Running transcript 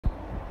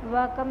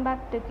Welcome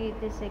back to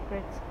Keerthi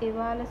secrets.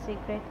 ఇవాళ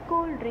secret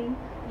cool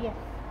drink.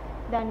 Yes,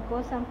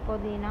 దానికోసం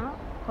పుదీనా,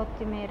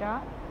 కొత్తిమీర,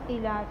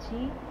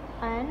 ఇలాచీ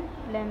and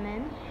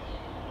lemon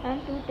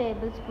and 2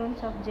 table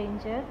spoons of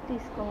ginger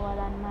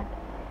తీసుకోవాలన్నమాట.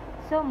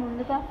 So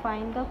ముందుగా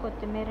ఫైన్గా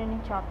కొత్తిమీరని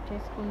చాప్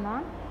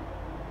చేసుకుందాం.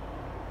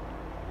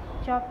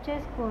 చాప్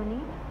చేసుకొని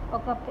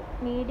ఒక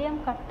మీడియం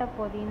కట్ట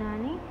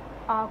పుదీనాని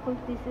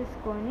ఆకులు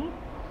తీసేసుకొని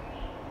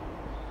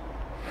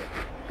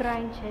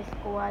గ్రైండ్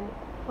చేసుకోవాలి.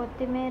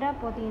 కొత్తిమీర,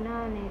 పుదీనా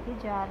అనేది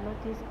జార్లో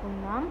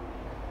తీసుకుందాం.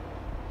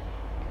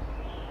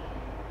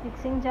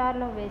 మిక్సింగ్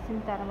జార్లో వేసిన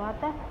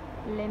తర్వాత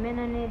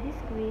లెమన్ అనేది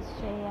స్క్వీజ్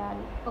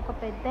చేయాలి. ఒక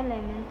పెద్ద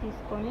లెమన్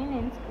తీసుకొని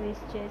నేను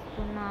స్క్వీజ్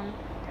చేస్తున్నాను.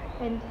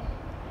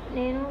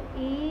 నేను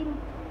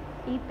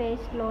ఈ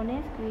పేస్ట్లోనే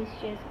స్క్వీజ్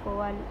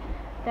చేసుకోవాలి.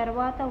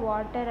 తర్వాత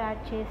వాటర్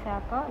యాడ్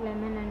చేశాక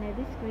లెమన్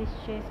అనేది స్క్వీజ్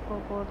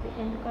చేసుకోకూడదు,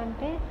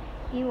 ఎందుకంటే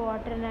ఈ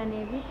వాటర్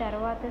అనేవి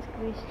తర్వాత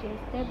స్క్వీజ్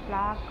చేస్తే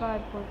బ్లాక్గా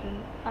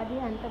అయిపోతుంది, అది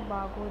అంత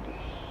బాగోదు.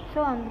 సో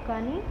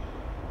అందుకని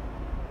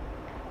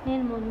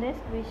నేను ముందే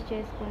స్క్వీజ్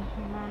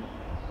చేసుకుంటున్నాను.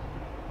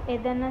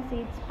 ఏదైనా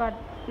సీడ్స్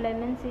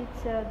లెమన్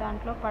సీడ్స్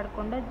దాంట్లో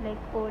పడకుండా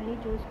లైక్ ఓన్లీ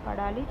జ్యూస్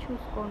పడాలి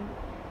చూసుకోండి.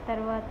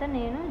 తర్వాత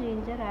నేను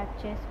జింజర్ యాడ్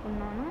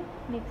చేసుకున్నాను.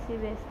 మిక్సీ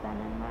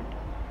వేస్తానన్నమాట.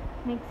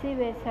 మిక్సీ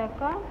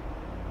వేసాక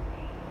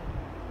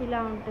ఇలా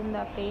ఉంటుంది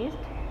ఆ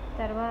పేస్ట్.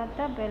 తర్వాత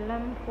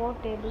బెల్లం 4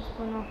 టేబుల్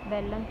స్పూన్ ఆఫ్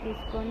బెల్లం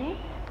తీసుకొని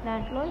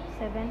దాంట్లో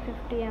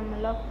 750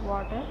 ml ఆఫ్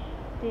వాటర్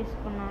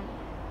తీసుకున్నాను.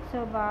 సో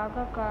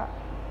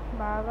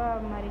బాగా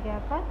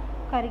మరిగాక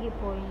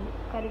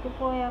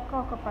కరిగిపోయాక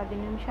ఒక 10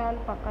 నిమిషాలు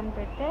పక్కన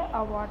పెడితే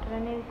ఆ వాటర్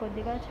అనేది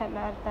కొద్దిగా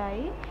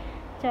చల్లారుతాయి.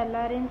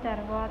 చల్లారిన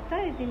తర్వాత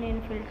ఇది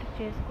నేను ఫిల్టర్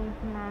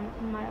చేసుకుంటున్నాను.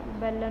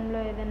 బెల్లంలో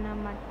ఏదైనా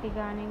మట్టి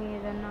కానీ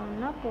ఏదైనా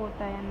ఉన్నా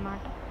పోతాయి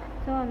అన్నమాట.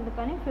 సో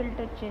అందుకని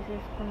ఫిల్టర్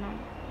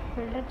చేసేసుకున్నాను.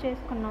 ఫిల్టర్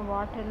చేసుకున్న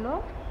వాటర్లో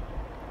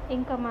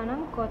ఇంకా మనం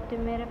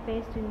కొత్తిమీర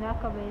పేస్ట్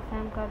ఇందాక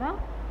వేసాం కదా,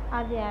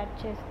 అది యాడ్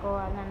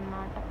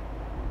చేసుకోవాలన్నమాట.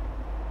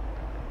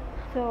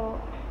 సో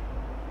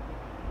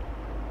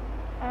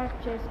యాడ్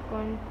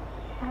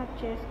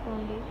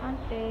చేసుకోండి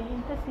అంటే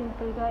ఇంత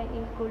సింపుల్గా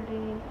ఈ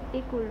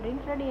కూల్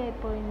డ్రింక్ రెడీ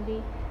అయిపోయింది.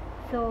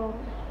 సో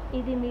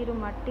ఇది మీరు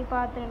మట్టి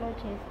పాత్రలో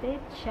చేస్తే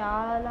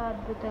చాలా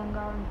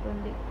అద్భుతంగా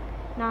ఉంటుంది.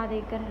 నా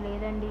దగ్గర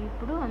లేదండి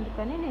ఇప్పుడు,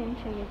 అందుకని నేను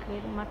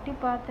చేయట్లేదు. మట్టి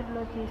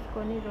పాత్రలో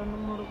తీసుకొని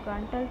 2-3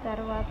 గంటల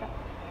తర్వాత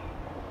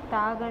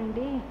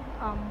తాగండి.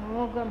 ఆ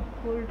మోగం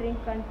కూల్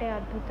డ్రింక్ అంటే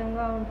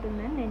అద్భుతంగా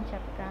ఉంటుందని నేను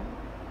చెప్తాను.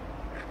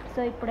 సో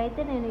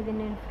ఇప్పుడైతే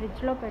నేను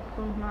ఫ్రిడ్జ్లో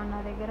పెట్టుకుంటున్నాను, నా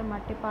దగ్గర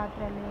మట్టి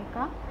పాత్ర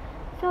లేక.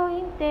 సో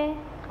ఇంతే,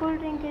 cool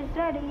drink is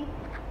ready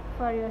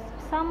for your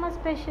summer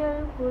special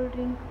cool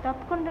drink.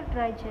 తప్పకుండా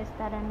ట్రై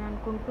చేస్తారని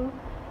అనుకుంటూ,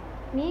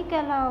 మీకు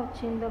ఎలా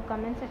వచ్చిందో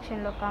కమెంట్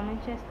సెక్షన్లో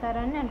కామెంట్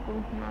చేస్తారని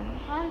అనుకుంటున్నాను.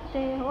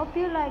 అంతే. Hope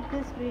you like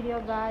this video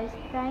guys.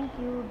 Thank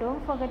you.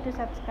 Don't forget to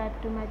subscribe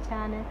to my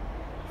channel.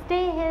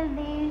 Stay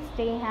healthy,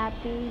 stay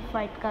happy,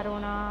 fight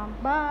corona.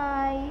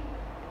 Bye.